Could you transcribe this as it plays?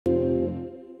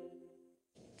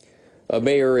A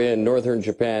mayor in northern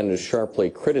Japan is sharply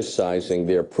criticizing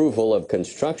the approval of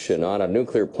construction on a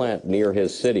nuclear plant near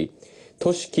his city.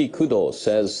 Toshiki Kudo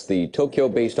says the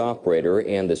Tokyo-based operator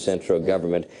and the central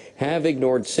government have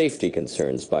ignored safety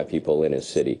concerns by people in his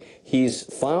city. He's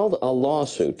filed a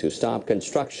lawsuit to stop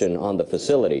construction on the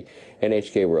facility.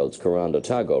 NHK World's Kurando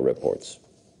Tago reports.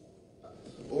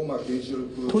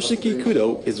 Toshiki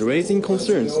Kudo is raising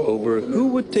concerns over who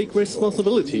would take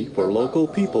responsibility for local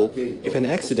people if an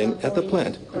accident at the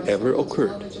plant ever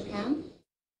occurred.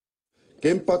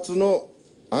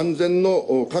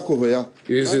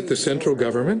 Is it the central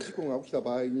government?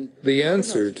 The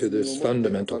answer to this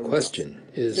fundamental question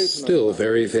is still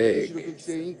very vague,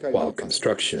 while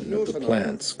construction of the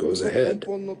plants goes ahead.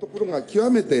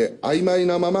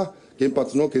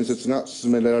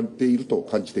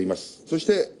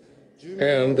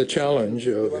 And the challenge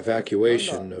of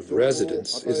evacuation of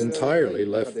residents is entirely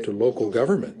left to local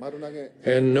government,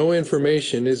 and no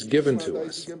information is given to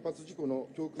us.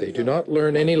 They do not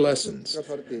learn any lessons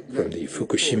from the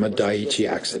Fukushima Daiichi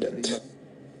accident.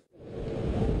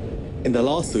 In the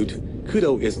lawsuit,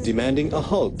 Kudo is demanding a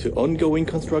halt to ongoing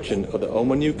construction of the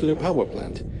Oma nuclear power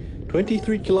plant,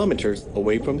 23 kilometers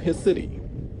away from his city.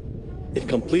 If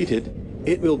completed,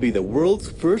 it will be the world's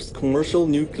first commercial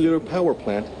nuclear power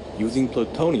plant using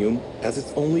plutonium as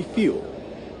its only fuel.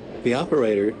 The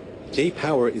operator,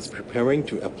 J-Power, is preparing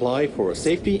to apply for a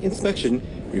safety inspection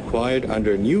required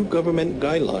under new government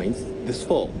guidelines this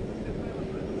fall.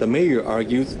 The mayor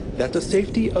argues that the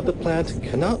safety of the plant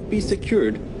cannot be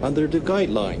secured under the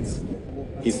guidelines.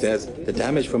 He says the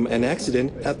damage from an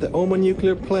accident at the Oma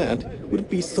nuclear plant would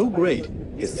be so great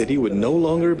his city would no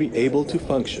longer be able to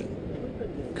function.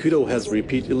 Kudo has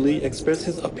repeatedly expressed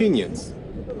his opinions,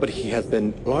 but he has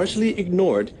been largely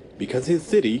ignored because his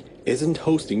city isn't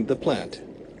hosting the plant.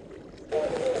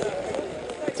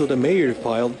 So the mayor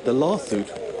filed the lawsuit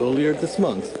earlier this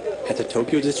month at the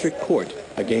Tokyo District Court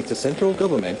against the central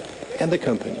government and the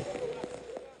company.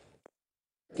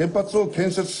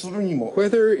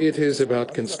 Whether it is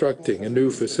about constructing a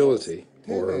new facility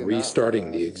or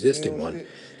restarting the existing one,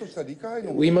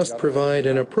 we must provide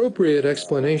an appropriate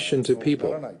explanation to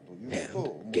people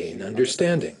and gain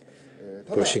understanding.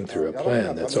 Pushing through a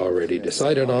plan that's already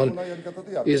decided on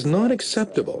is not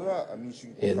acceptable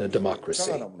in a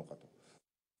democracy.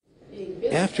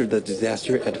 After the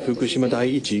disaster at Fukushima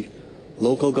Daiichi,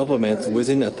 local governments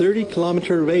within a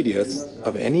 30-kilometer radius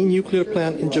of any nuclear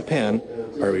plant in Japan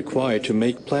are required to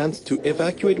make plans to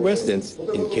evacuate residents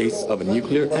in case of a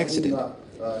nuclear accident.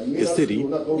 His city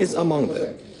is among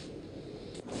them.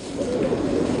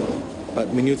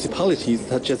 But municipalities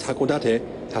such as Hakodate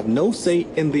have no say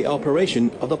in the operation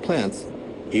of the plants,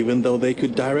 even though they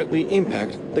could directly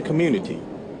impact the community.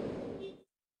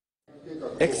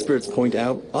 Experts point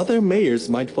out other mayors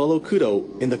might follow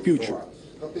Kudo in the future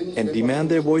and demand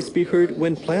their voice be heard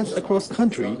when plants across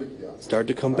country start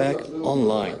to come back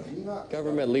online.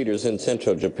 Government leaders in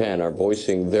central Japan are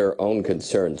voicing their own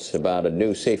concerns about a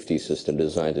new safety system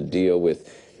designed to deal with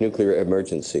nuclear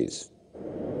emergencies.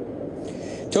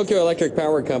 Tokyo Electric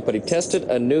Power Company tested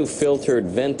a new filtered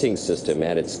venting system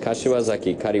at its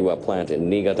Kashiwazaki-Kariwa plant in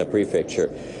Niigata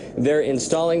Prefecture. They're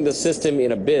installing the system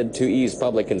in a bid to ease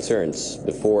public concerns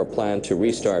before a plan to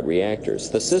restart reactors.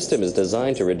 The system is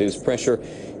designed to reduce pressure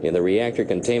in the reactor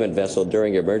containment vessel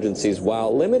during emergencies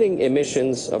while limiting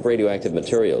emissions of radioactive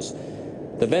materials.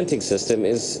 The venting system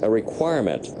is a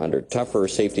requirement under tougher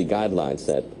safety guidelines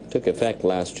that took effect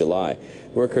last July.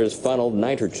 Workers funneled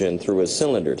nitrogen through a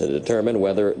cylinder to determine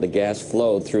whether the gas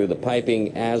flowed through the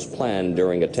piping as planned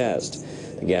during a test.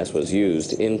 The gas was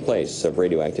used in place of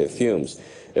radioactive fumes.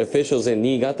 Officials in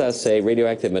Niigata say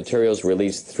radioactive materials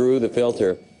released through the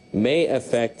filter may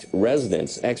affect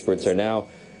residents. Experts are now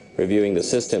reviewing the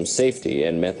system's safety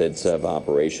and methods of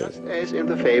operation. Just as in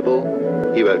the fable,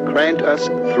 he will grant us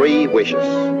 3 wishes.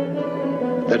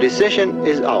 The decision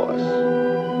is ours.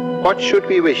 What should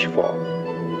we wish for?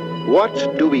 What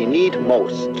do we need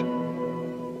most?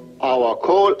 Our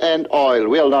coal and oil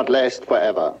will not last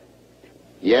forever.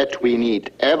 Yet we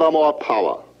need ever more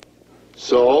power.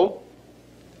 So,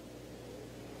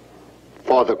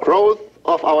 for the growth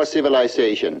of our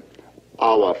civilization,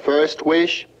 our first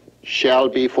wish shall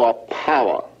be for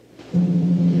power.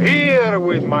 Here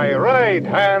with my right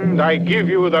hand I give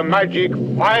you the magic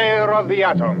fire of the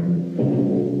atom.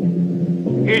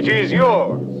 It is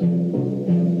yours.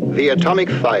 The atomic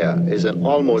fire is an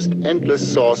almost endless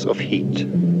source of heat.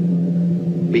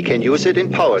 We can use it in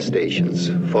power stations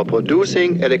for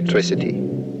producing electricity.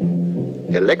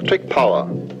 Electric power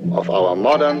of our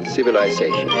modern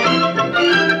civilization.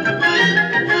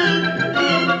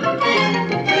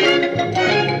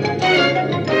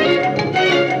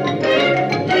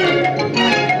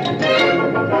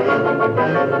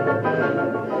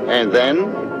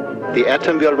 the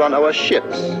atom will run our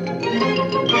ships.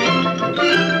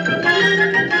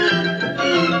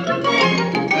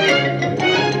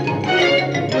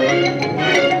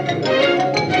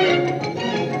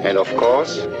 And of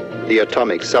course, the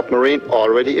atomic submarine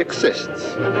already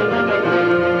exists.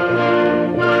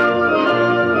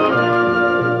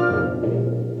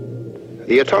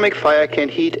 The atomic fire can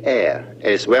heat air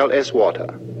as well as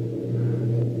water.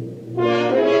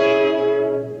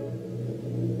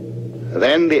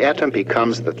 Then the atom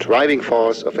becomes the driving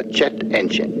force of a jet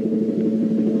engine.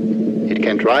 It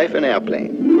can drive an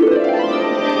airplane.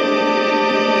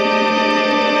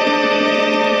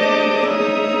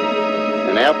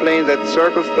 An airplane that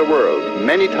circles the world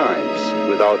many times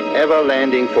without ever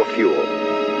landing for fuel.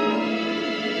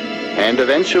 And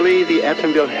eventually the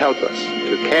atom will help us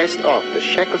to cast off the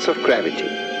shackles of gravity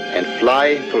and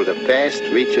fly through the vast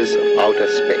reaches of outer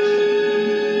space.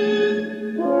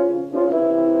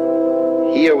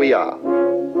 Here we are,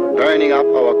 burning up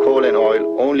our coal and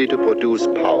oil only to produce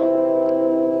power.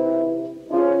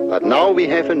 But now we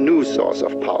have a new source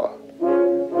of power.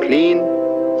 Clean,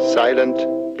 silent,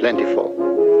 plentiful.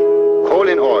 Coal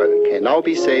and oil can now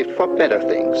be saved for better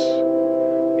things.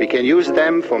 We can use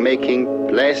them for making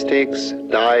plastics,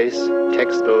 dyes,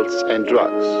 textiles, and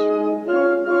drugs.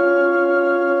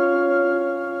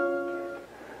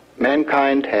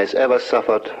 Mankind has ever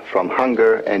suffered from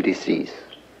hunger and disease.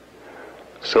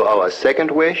 So our second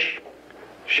wish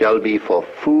shall be for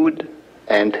food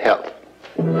and health.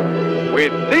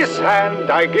 With this hand,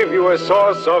 I give you a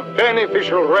source of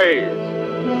beneficial rays.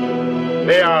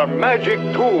 They are magic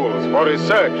tools for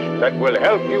research that will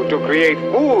help you to create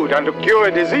food and to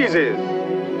cure diseases.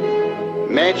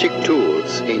 Magic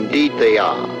tools, indeed they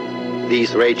are,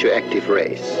 these radioactive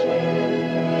rays.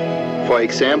 For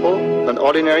example, an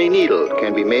ordinary needle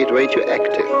can be made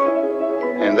radioactive.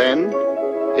 And then,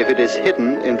 if it is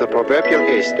hidden in the proverbial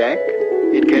haystack,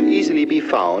 it can easily be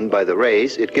found by the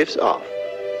rays it gives off.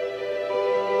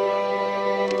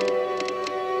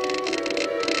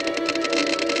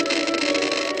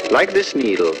 Like this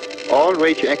needle, all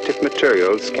radioactive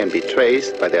materials can be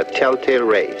traced by their telltale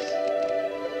rays.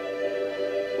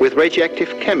 With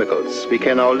radioactive chemicals, we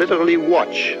can now literally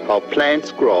watch how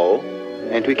plants grow,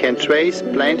 and we can trace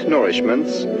plant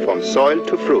nourishments from soil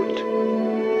to fruit.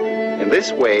 In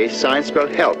this way, science will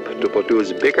help to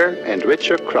produce bigger and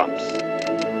richer crops.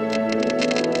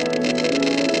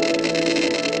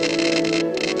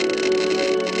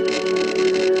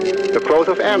 The growth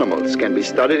of animals can be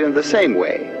studied in the same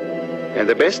way, and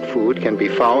the best food can be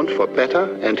found for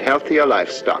better and healthier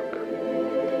livestock.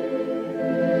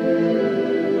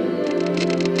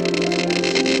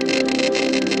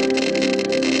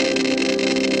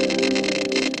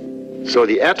 So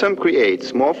the atom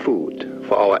creates more food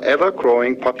for our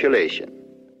ever-growing population.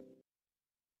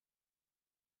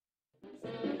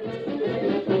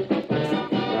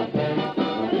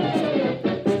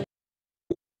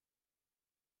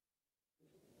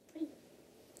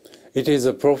 It is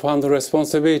a profound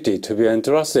responsibility to be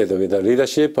entrusted with the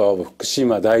leadership of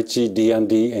Fukushima Daiichi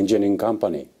D&D Engineering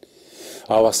Company.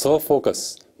 My sole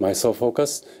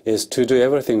focus is to do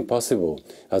everything possible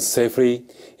as safely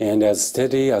and as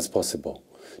steady as possible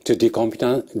to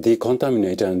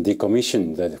decontaminate and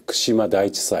decommission the Fukushima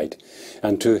Daiichi site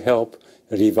and to help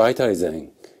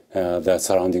revitalizing the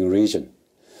surrounding region.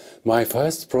 My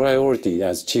first priority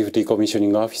as Chief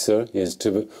Decommissioning Officer is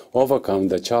to overcome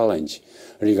the challenge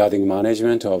regarding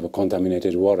management of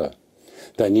contaminated water,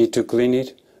 the need to clean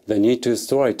it, the need to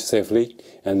store it safely,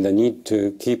 and the need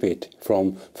to keep it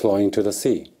from flowing to the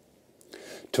sea.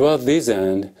 Toward this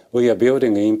end, we are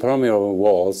building impermeable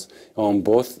walls on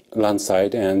both land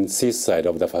side and sea side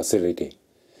of the facility.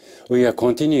 We are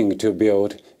continuing to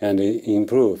build and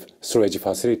improve storage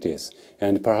facilities,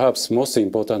 and perhaps most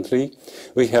importantly,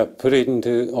 we have put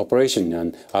into operation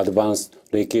an advanced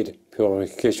liquid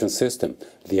purification system,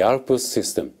 the ARPUS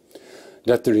system,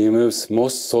 that removes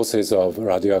most sources of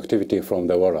radioactivity from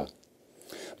the water.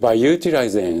 By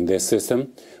utilizing this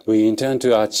system, we intend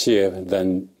to achieve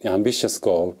the ambitious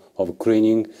goal of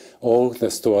cleaning all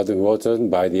the stored water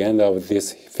by the end of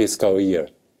this fiscal year.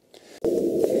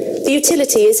 The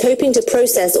utility is hoping to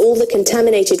process all the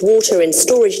contaminated water in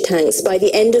storage tanks by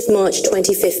the end of March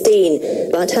 2015,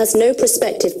 but has no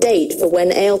prospective date for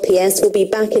when ALPS will be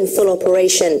back in full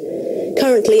operation.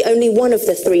 Currently, only one of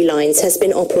the 3 lines has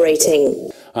been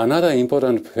operating. Another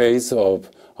important phase of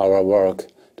our work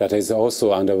that is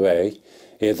also underway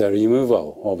is the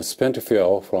removal of spent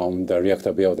fuel from the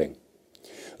reactor building.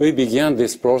 We began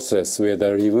this process with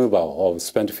the removal of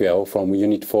spent fuel from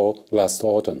Unit 4 last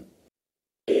autumn.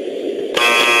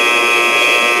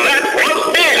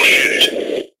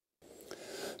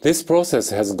 This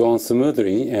process has gone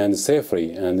smoothly and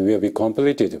safely and will be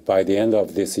completed by the end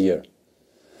of this year.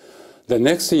 The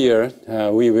next year,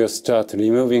 we will start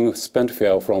removing spent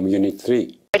fuel from Unit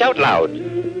 3. Right out loud.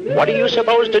 What are you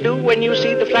supposed to do when you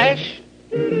see the flash?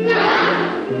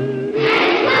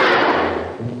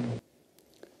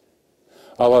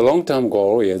 Our long-term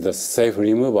goal is the safe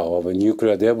removal of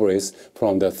nuclear debris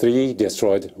from the 3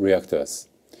 destroyed reactors.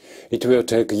 It will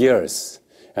take years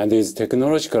and is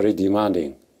technologically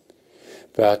demanding,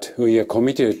 but we are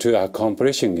committed to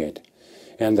accomplishing it,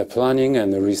 and the planning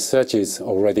and the research is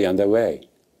already underway.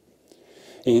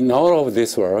 In all of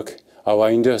this work, our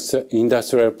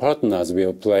industrial partners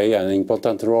will play an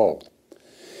important role,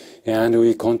 and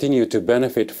we continue to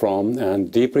benefit from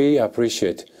and deeply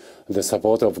appreciate the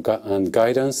support and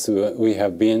guidance we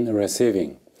have been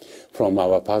receiving from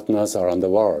our partners around the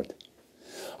world.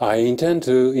 I intend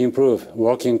to improve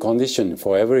working conditions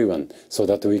for everyone so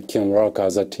that we can work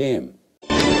as a team.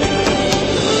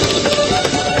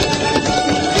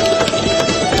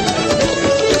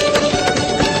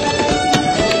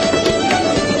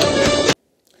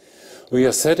 We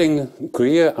are setting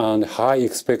clear and high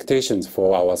expectations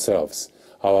for ourselves,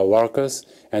 our workers,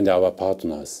 and our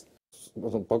partners.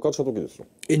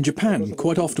 In Japan,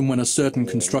 quite often when a certain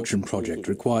construction project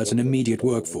requires an immediate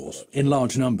workforce, in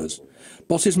large numbers,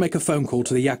 bosses make a phone call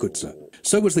to the Yakuza.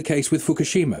 So was the case with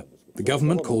Fukushima. The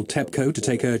government called Tepco to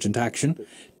take urgent action.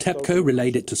 Tepco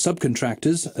relayed it to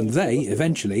subcontractors, and they,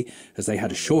 eventually, as they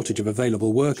had a shortage of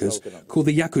available workers, called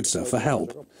the Yakuza for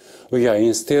help. We are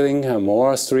instilling a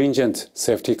more stringent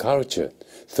safety culture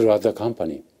throughout the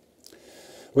company.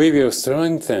 We will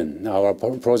strengthen our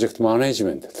project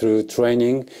management through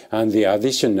training and the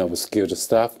addition of skilled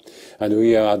staff, and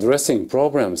we are addressing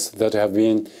problems that have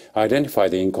been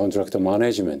identified in contract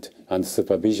management and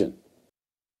supervision.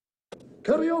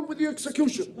 Carry on with the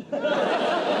execution.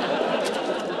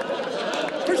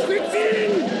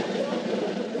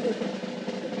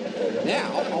 Now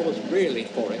I was really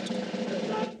for it.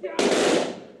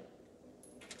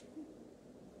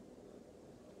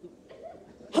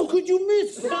 How could you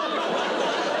miss?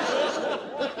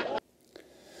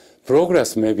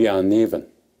 Progress may be uneven.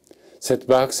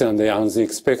 Setbacks and the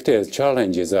unexpected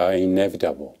challenges are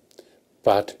inevitable.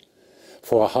 But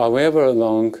for however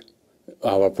long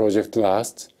our project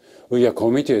lasts, we are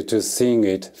committed to seeing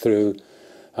it through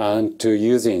and to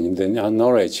using the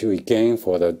knowledge we gain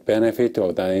for the benefit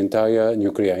of the entire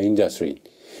nuclear industry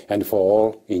and for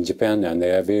all in Japan and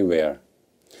everywhere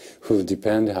who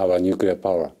depend on our nuclear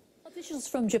power. Officials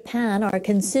from Japan are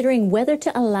considering whether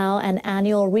to allow an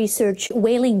annual research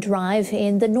whaling drive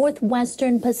in the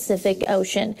northwestern Pacific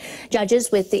Ocean.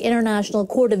 Judges with the International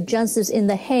Court of Justice in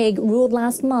The Hague ruled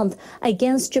last month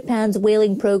against Japan's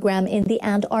whaling program in the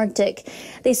Antarctic.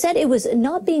 They said it was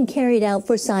not being carried out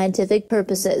for scientific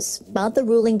purposes, but the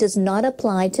ruling does not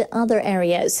apply to other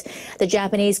areas. The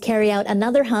Japanese carry out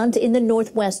another hunt in the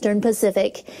northwestern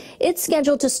Pacific. It's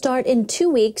scheduled to start in 2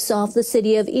 weeks off the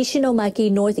city of Ishinomaki,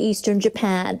 northeastern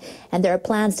Japan, and there are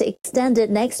plans to extend it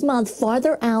next month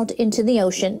farther out into the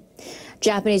ocean.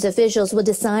 Japanese officials will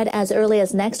decide as early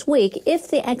as next week if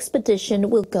the expedition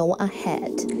will go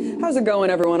ahead. How's it going,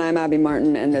 everyone? I'm Abby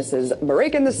Martin, and this is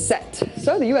Breaking the Set.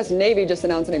 So the U.S. Navy just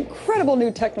announced an incredible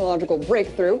new technological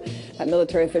breakthrough that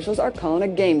military officials are calling a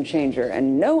game changer.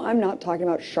 And no, I'm not talking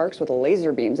about sharks with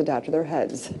laser beams attached to their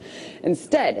heads.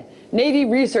 Instead, Navy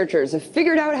researchers have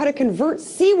figured out how to convert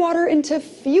seawater into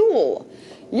fuel.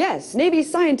 Yes, Navy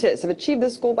scientists have achieved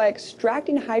this goal by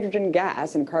extracting hydrogen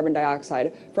gas and carbon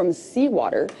dioxide from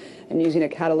seawater and using a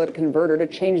catalytic converter to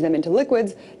change them into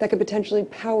liquids that could potentially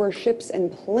power ships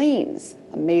and planes.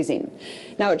 Amazing.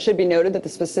 Now, it should be noted that the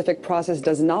specific process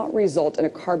does not result in a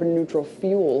carbon-neutral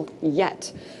fuel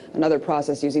yet. Another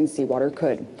process using seawater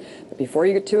could. But before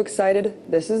you get too excited,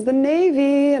 this is the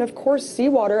Navy, and of course,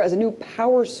 seawater as a new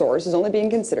power source is only being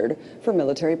considered for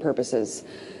military purposes.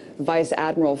 Vice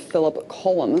Admiral Philip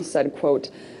Cullum said, quote,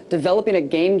 "Developing a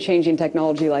game-changing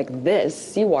technology like this,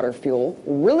 seawater fuel,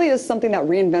 really is something that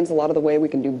reinvents a lot of the way we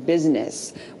can do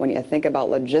business. When you think about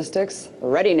logistics,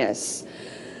 readiness."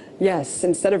 Yes,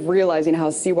 instead of realizing how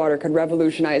seawater could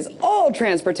revolutionize all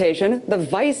transportation, the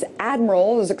Vice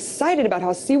Admiral is excited about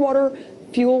how seawater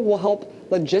fuel will help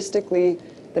logistically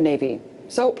the Navy.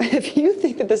 So if you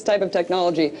think that this type of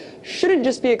technology shouldn't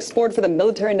just be explored for the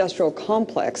military-industrial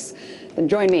complex, then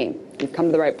join me. You've come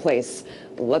to the right place.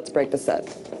 Let's break the set.